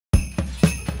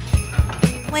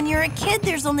When you're a kid,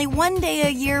 there's only one day a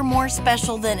year more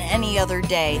special than any other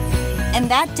day,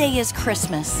 and that day is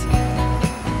Christmas.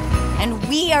 And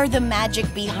we are the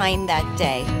magic behind that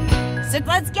day. So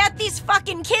let's get these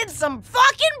fucking kids some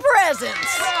fucking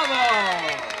presents! Bravo!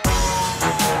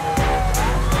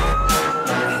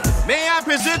 May I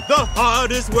present the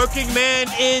hardest working man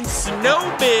in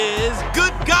snowbiz?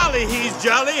 Good golly, he's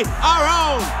jolly. Our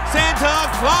own Santa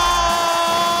Claus!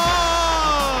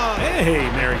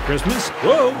 Hey, Merry Christmas.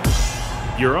 Whoa,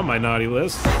 you're on my naughty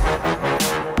list.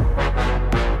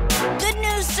 Good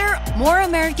news, sir. More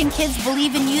American kids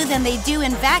believe in you than they do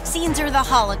in vaccines or the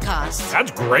Holocaust. That's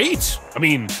great. I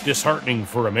mean, disheartening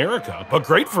for America, but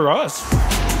great for us.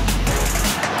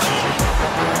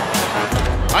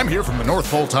 I'm here from the North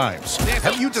Pole Times.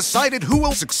 Have you decided who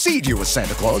will succeed you as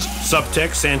Santa Claus?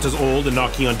 Subtext, Santa's old and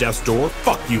knocking on death's door.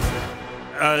 Fuck you.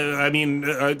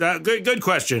 Good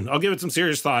question. I'll give it some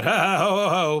serious thought. Ha ha ho ho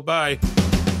ho. Bye.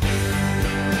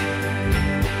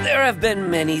 There have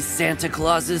been many Santa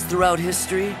Clauses throughout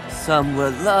history. Some were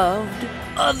loved,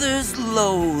 others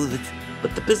loathed.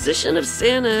 But the position of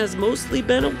Santa has mostly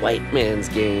been a white man's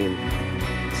game.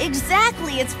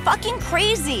 Exactly, it's fucking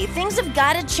crazy. Things have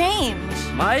gotta change.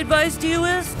 My advice to you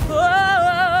is,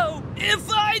 oh, if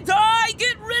I die,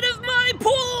 get rid of my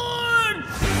porn!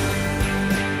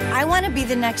 I want to be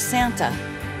the next Santa.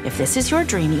 If this is your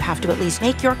dream, you have to at least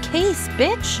make your case,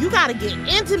 bitch. You gotta get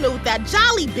intimate with that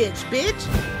jolly bitch.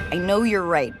 I know you're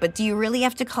right, but do you really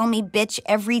have to call me bitch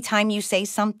every time you say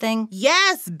something?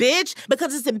 Yes, bitch,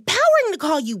 because it's empowering to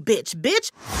call you bitch.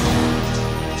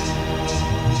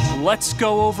 Let's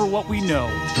go over what we know.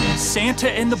 Santa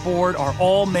and the board are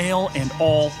all male and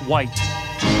all white.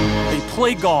 They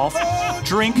play golf,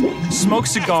 drink, smoke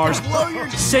cigars,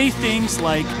 say things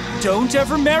like, "Don't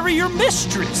ever marry your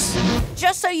mistress."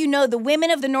 Just so you know, the women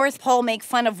of the North Pole make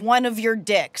fun of one of your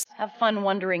dicks. Have fun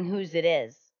wondering whose it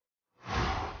is.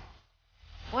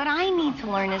 What I need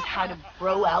to learn is how to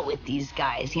bro out with these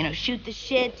guys. You know, shoot the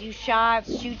shit, do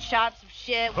shots, shoot shots of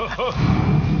shit.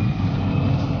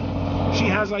 She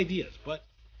has ideas, but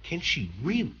can she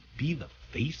really be the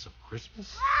face of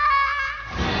Christmas?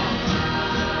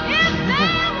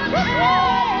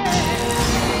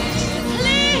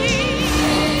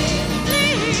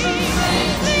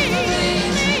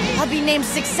 I'll be named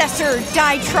successor,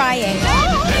 die trying.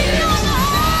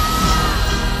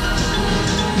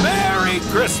 Merry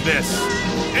Christmas,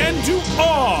 and to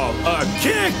all a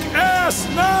kick-ass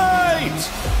night!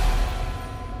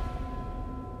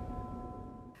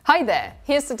 Hi there,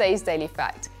 here's today's Daily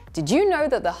Fact. Did you know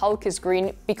that the Hulk is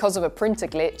green because of a printer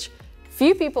glitch?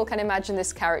 Few people can imagine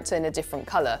this character in a different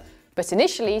colour, but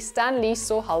initially Stan Lee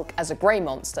saw Hulk as a grey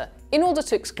monster in order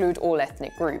to exclude all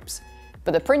ethnic groups.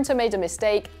 But the printer made a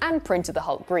mistake and printed the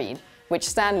Hulk green, which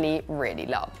Stan Lee really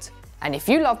loved. And if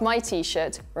you love my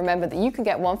t-shirt, remember that you can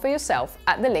get one for yourself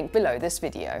at the link below this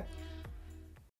video.